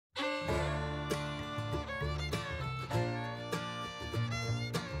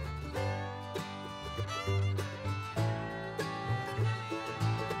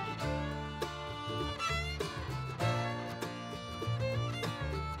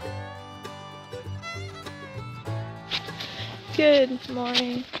Good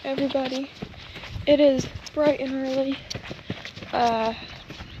morning, everybody. It is bright and early.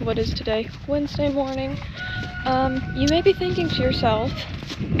 What is today? Wednesday morning. You may be thinking to yourself,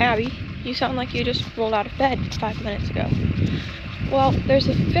 Abby, you sound like you just rolled out of bed 5 minutes ago. Well, there's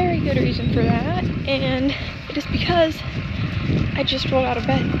a very good reason for that, and it is because I just rolled out of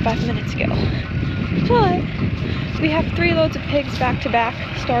bed 5 minutes ago. But we have 3 loads of pigs back to back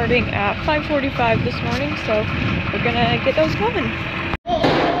starting at 5:45 this morning, so we're gonna get those going.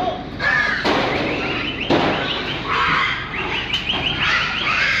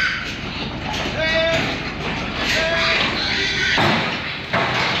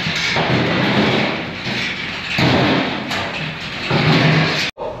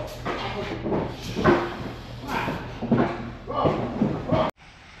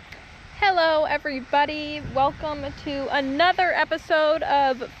 Hello everybody, welcome to another episode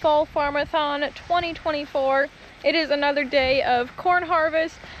of Fall Farmathon 2024. It is another day of corn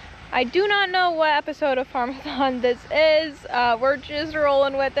harvest. I do not know what episode of Farmathon this is. We're just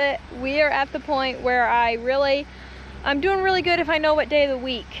rolling with it. We are at the point where I'm doing really good if I know what day of the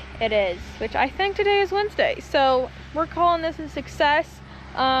week it is, which I think today is Wednesday. So we're calling this a success.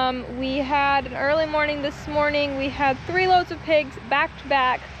 We had an early morning this morning. We had 3 loads of pigs back to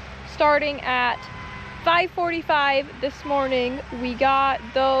back starting at 5:45 this morning. We got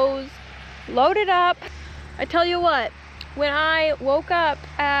those loaded up. I tell you what, when I woke up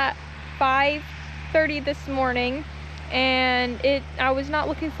at 5:30 this morning and I was not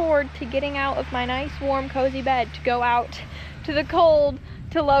looking forward to getting out of my nice warm cozy bed to go out to the cold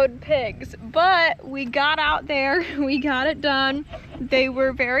to load pigs, but we got out there, we got it done. They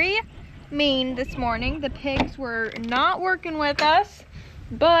were very mean this morning. The pigs were not working with us,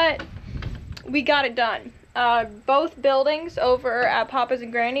 but we got it done. Both buildings over at Papa's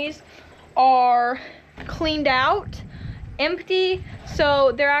and Granny's are cleaned out, empty,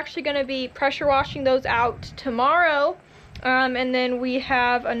 so they're actually going to be pressure washing those out tomorrow. And then we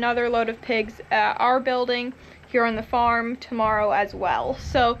have another load of pigs at our building here on the farm tomorrow as well.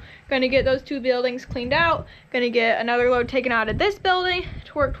 So going to get those 2 buildings cleaned out, going to get another load taken out of this building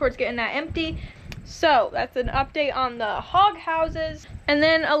to work towards getting that empty. So that's an update on the hog houses. And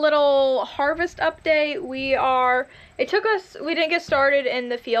then a little harvest update. We didn't get started in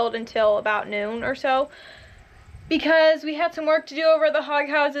the field until about noon or so because we had some work to do over the hog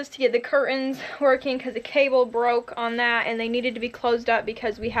houses to get the curtains working because the cable broke on that and they needed to be closed up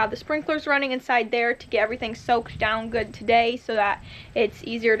because we have the sprinklers running inside there to get everything soaked down good today so that it's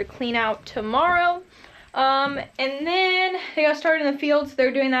easier to clean out tomorrow. And then they got started in the fields.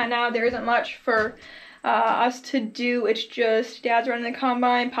 They're doing that now. There isn't much for us to do. It's just Dad's running the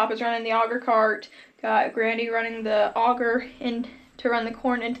combine, Papa's running the auger cart, got Granny running the auger in to run the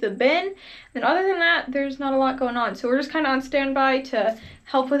corn into the bin. And other than that, there's not a lot going on. So we're just kind of on standby to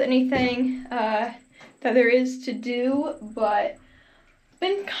help with anything that there is to do, but it's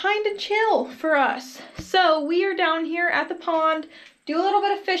been kind of chill for us. So we are down here at the pond, do a little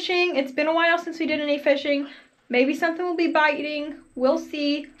bit of fishing. It's been a while since we did any fishing. Maybe something will be biting. We'll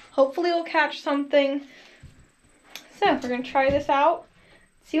see. Hopefully we'll catch something. So we're gonna try this out,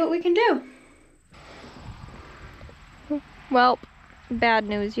 see what we can do. Well, bad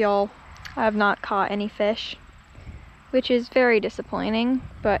news, y'all. I have not caught any fish, which is very disappointing,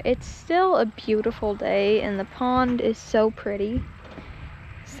 but it's still a beautiful day and the pond is so pretty.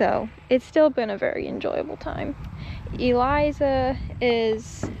 So it's still been a very enjoyable time. Eliza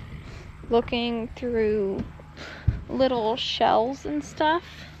is looking through little shells and stuff.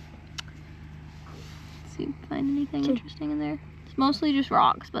 Let's see if we find anything interesting in there. It's mostly just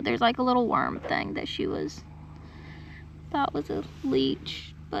rocks, but there's like a little worm thing that she thought was a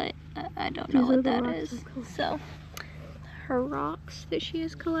leech, but I don't know what that is. So her rocks that she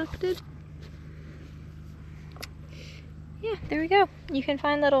has collected. Yeah, there we go. You can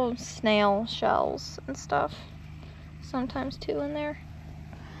find little snail shells and stuff sometimes too in there.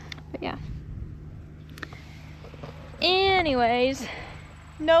 But yeah. Anyways,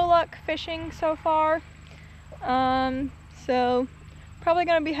 no luck fishing so far. So probably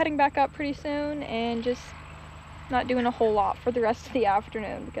gonna be heading back up pretty soon and just not doing a whole lot for the rest of the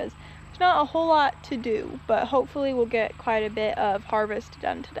afternoon because there's not a whole lot to do, but hopefully we'll get quite a bit of harvest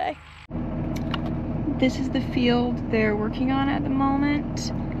done today. This is the field they're working on at the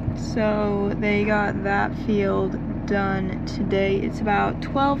moment. So they got that field done today. It's about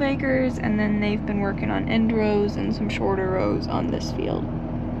 12 acres, and then they've been working on end rows and some shorter rows on this field.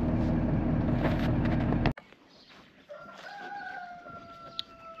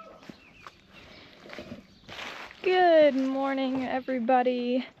 Good morning,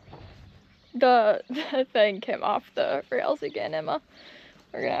 everybody. the thing came off the rails again, Emma.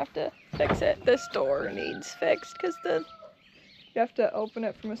 We're gonna have to fix it. This door needs fixed because you have to open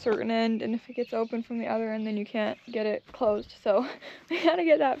it from a certain end, and if it gets open from the other end, then you can't get it closed. So we gotta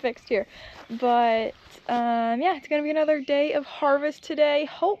get that fixed here. But yeah, it's gonna be another day of harvest today.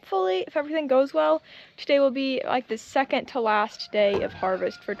 Hopefully, if everything goes well, today will be like the second to last day of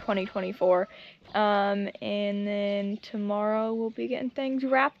harvest for 2024. And then tomorrow we'll be getting things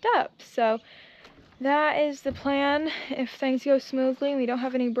wrapped up. So that is the plan. If things go smoothly and we don't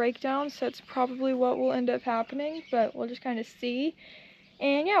have any breakdowns, that's probably what will end up happening, but we'll just kind of see.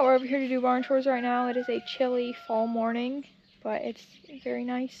 And yeah, we're over here to do barn chores right now. It is a chilly fall morning, but it's a very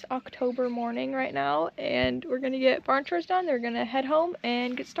nice October morning right now, and we're gonna get barn chores done. They're gonna head home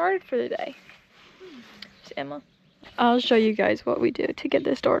and get started for the day. It's Emma. I'll show you guys what we do to get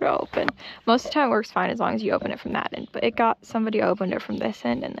this door to open. Most of the time it works fine as long as you open it from that end, but somebody opened it from this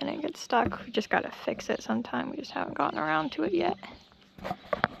end and then it gets stuck. We just gotta fix it sometime. We just haven't gotten around to it yet.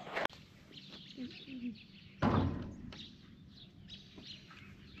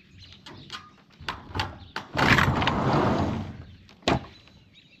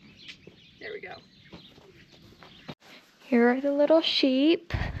 There we go. Here are the little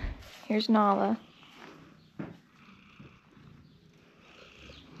sheep. Here's Nala.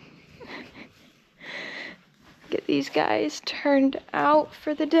 Get these guys turned out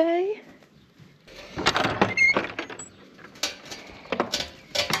for the day.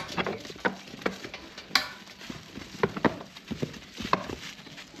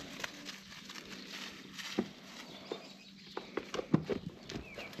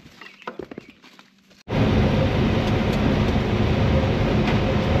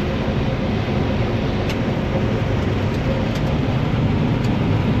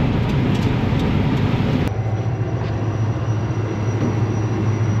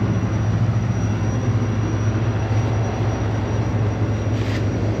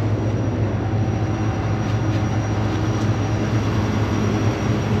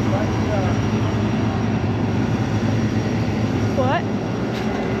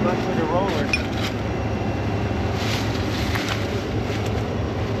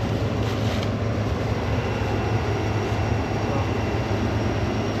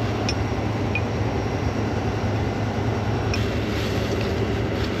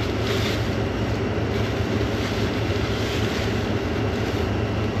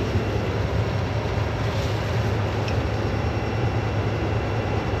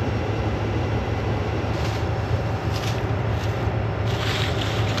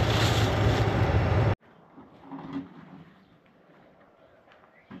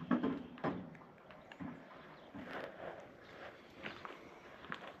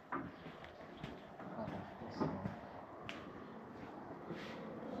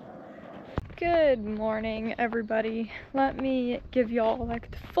 Good morning, everybody. Let me give y'all like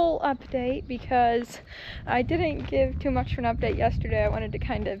the full update because I didn't give too much of an update yesterday. I wanted to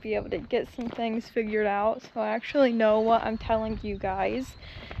kind of be able to get some things figured out so I actually know what I'm telling you guys.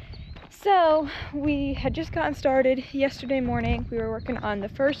 So we had just gotten started yesterday morning. We were working on the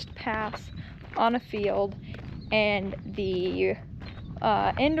first pass on a field, and the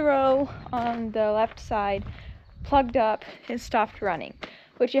end row on the left side plugged up and stopped running,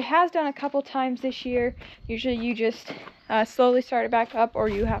 which it has done a couple times this year. Usually you just slowly start it back up, or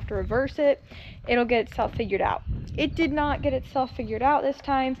you have to reverse it. It'll get itself figured out. It did not get itself figured out this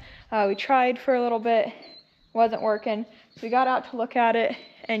time. We tried for a little bit, wasn't working. So we got out to look at it,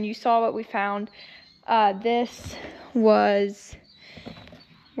 and you saw what we found. This was,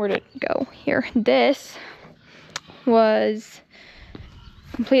 where did it go? Here. This was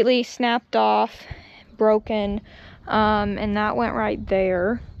completely snapped off, broken, and that went right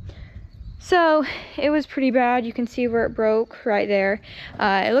there. So it was pretty bad. You can see where it broke right there.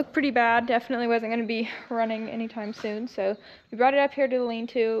 It looked pretty bad. Definitely wasn't going to be running anytime soon. So we brought it up here to the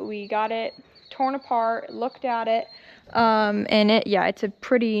lean-to. We got it torn apart, looked at it, and it's a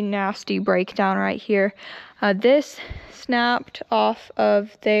pretty nasty breakdown right here. This snapped off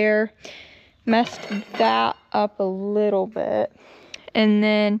of there, messed that up a little bit, and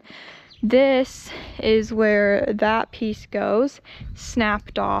then this is where that piece goes,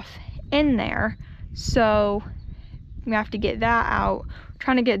 snapped off in there. So we have to get that out. We're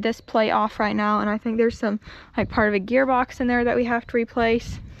trying to get this plate off right now, and I think there's some like part of a gearbox in there that we have to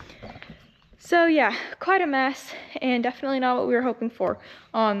replace. So yeah, quite a mess, and definitely not what we were hoping for.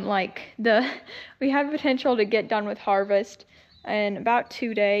 We have potential to get done with harvest in about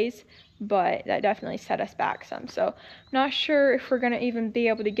 2 days, but that definitely set us back some. So not sure if we're gonna even be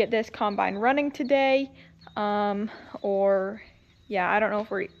able to get this combine running today, or yeah, I don't know if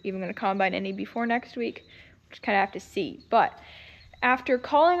we're even going to combine any before next week. We just kind of have to see. But after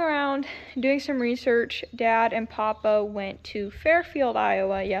calling around, doing some research, Dad and Papa went to Fairfield,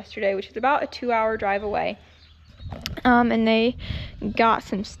 Iowa yesterday, which is about a 2-hour drive away. And they got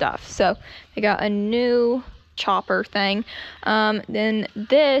some stuff. So they got a new chopper thing. Then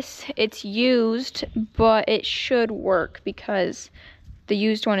this, it's used, but it should work because the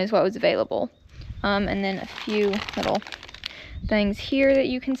used one is what was available. And then a few little things here that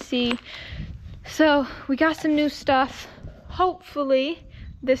you can see. So we got some new stuff. Hopefully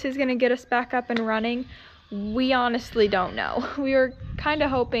this is gonna get us back up and running. We honestly don't know. We were kind of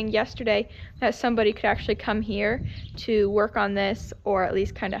hoping yesterday that somebody could actually come here to work on this, or at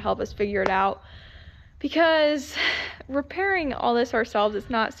least kind of help us figure it out, because repairing all this ourselves is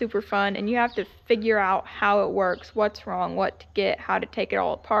not super fun, and you have to figure out how it works, what's wrong, what to get, how to take it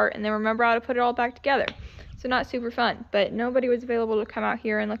all apart, and then remember how to put it all back together. So not super fun, but nobody was available to come out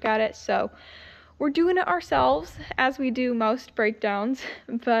here and look at it, so we're doing it ourselves, as we do most breakdowns,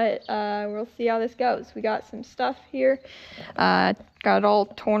 but we'll see how this goes. We got some stuff here, got it all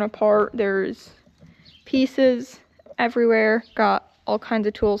torn apart. There's pieces everywhere, got all kinds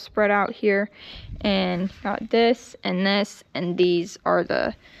of tools spread out here, and got this, and these are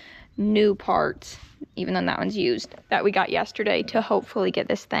the new parts, even though that one's used, that we got yesterday to hopefully get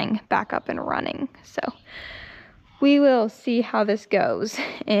this thing back up and running. So we will see how this goes,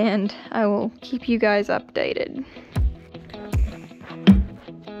 and I will keep you guys updated.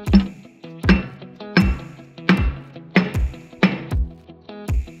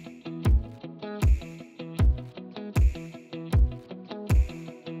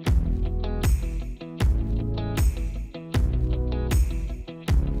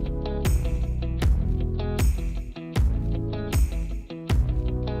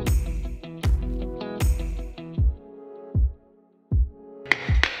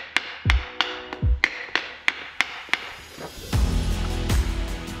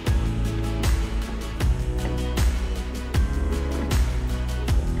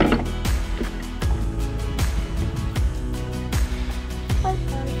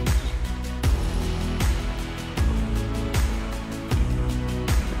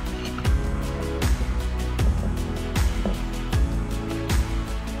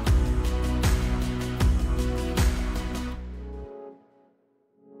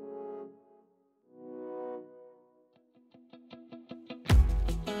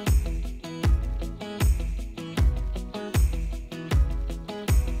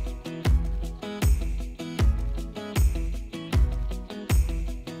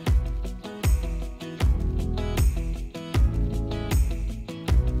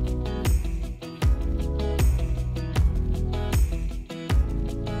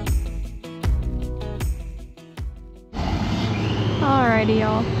 Alrighty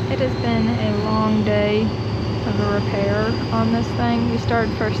y'all, it has been a long day of a repair on this thing. We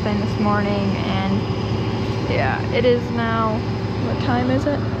started first thing this morning, and yeah, it is now, what time is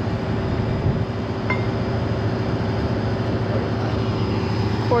it?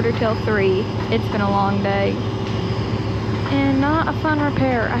 2:45. It's been a long day and not a fun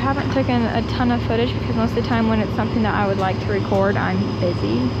repair. I haven't taken a ton of footage because most of the time when it's something that I would like to record, I'm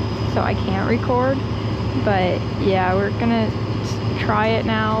busy, so I can't record. But yeah, we're gonna try it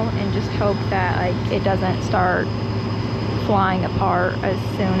now and just hope that like it doesn't start flying apart as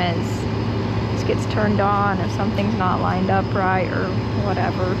soon as this gets turned on, if something's not lined up right or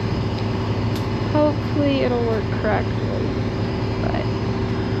whatever. Hopefully it'll work correctly, but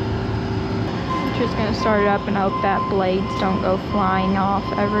I'm just gonna start it up and hope that blades don't go flying off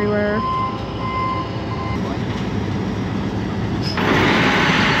everywhere.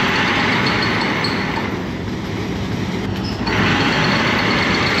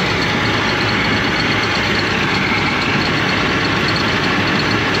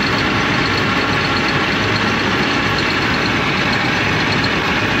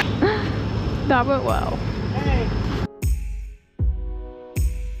 That went well. Hey.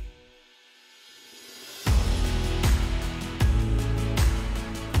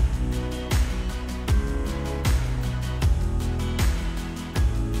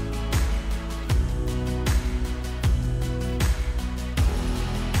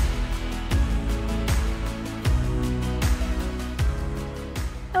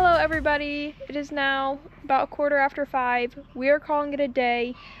 Hello everybody, it is now about 5:15. We are calling it a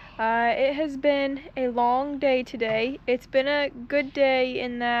day. It has been a long day today. It's been a good day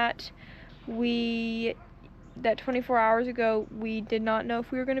in that 24 hours ago, we did not know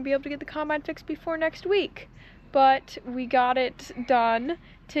if we were going to be able to get the combine fixed before next week. But we got it done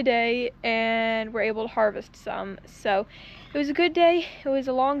today and we're able to harvest some. So It was a good day, it was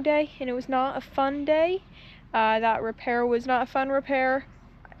a long day, and it was not a fun day. That repair was not a fun repair,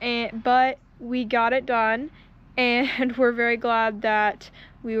 but we got it done, and we're very glad that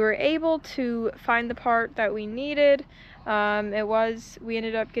we were able to find the part that we needed. We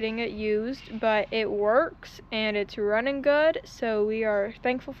ended up getting it used, but it works and it's running good, so we are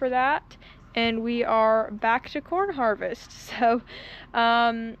thankful for that. And we are back to corn harvest. So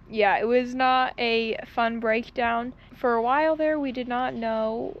yeah, it was not a fun breakdown. For a while there, we did not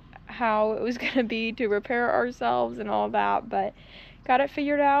know how it was gonna be to repair ourselves and all that, but got it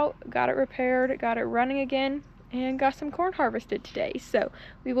figured out, got it repaired, got it running again, and got some corn harvested today. So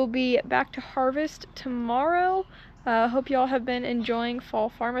we will be back to harvest tomorrow. Hope y'all have been enjoying Fall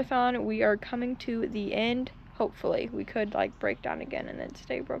Farmathon. We are coming to the end. Hopefully. We could like break down again and then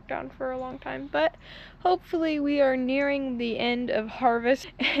stay broke down for a long time, but hopefully we are nearing the end of harvest.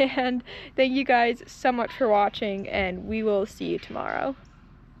 And thank you guys so much for watching, and we will see you tomorrow.